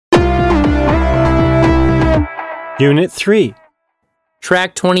Unit 3.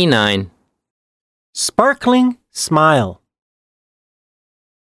 Track 29. Sparkling smile.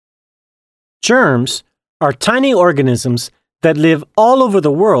 Germs are tiny organisms that live all over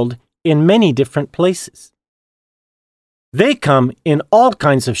the world in many different places. They come in all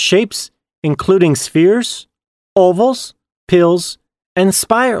kinds of shapes, including spheres, ovals, pills, and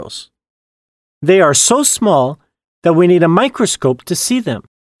spirals. They are so small that we need a microscope to see them.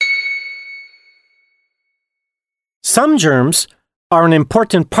 Some germs are an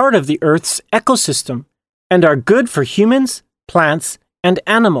important part of the Earth's ecosystem and are good for humans, plants, and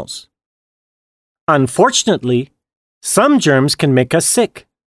animals. Unfortunately, some germs can make us sick.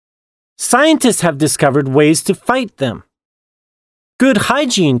 Scientists have discovered ways to fight them. Good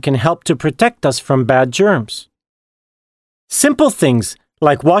hygiene can help to protect us from bad germs. Simple things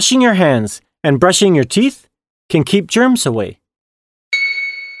like washing your hands and brushing your teeth can keep germs away.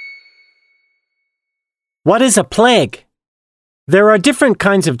 What is a plague? There are different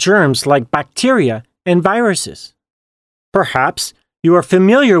kinds of germs like bacteria and viruses. Perhaps you are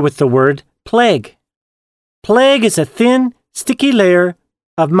familiar with the word plague. Plague is a thin, sticky layer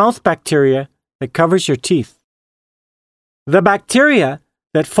of mouth bacteria that covers your teeth. The bacteria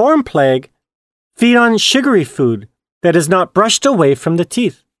that form plague feed on sugary food that is not brushed away from the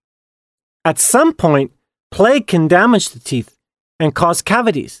teeth. At some point, plague can damage the teeth and cause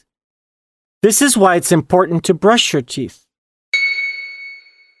cavities. This is why it's important to brush your teeth.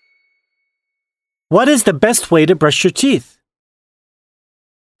 What is the best way to brush your teeth?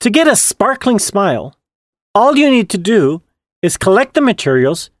 To get a sparkling smile, all you need to do is collect the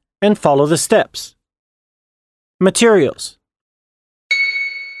materials and follow the steps. Materials.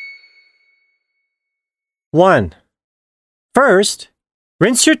 1. First,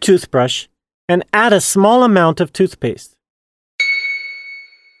 rinse your toothbrush and add a small amount of toothpaste.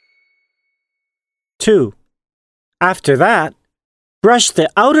 2. After that, brush the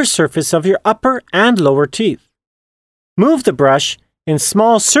outer surface of your upper and lower teeth. Move the brush in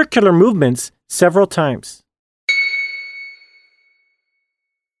small circular movements several times.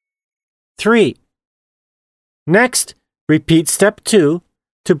 3. Next, repeat step 2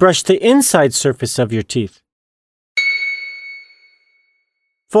 to brush the inside surface of your teeth.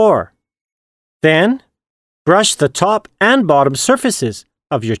 4. Then, brush the top and bottom surfaces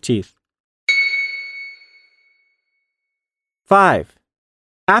of your teeth. 5.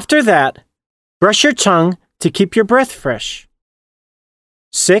 After that, brush your tongue to keep your breath fresh.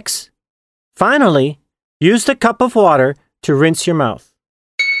 6. Finally, use the cup of water to rinse your mouth.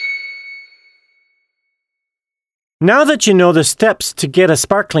 Now that you know the steps to get a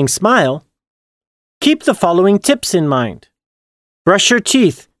sparkling smile, keep the following tips in mind. Brush your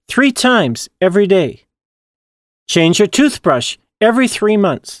teeth 3 times every day. Change your toothbrush every 3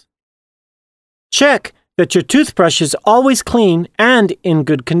 months. Check that your toothbrush is always clean and in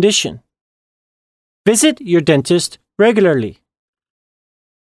good condition. Visit your dentist regularly.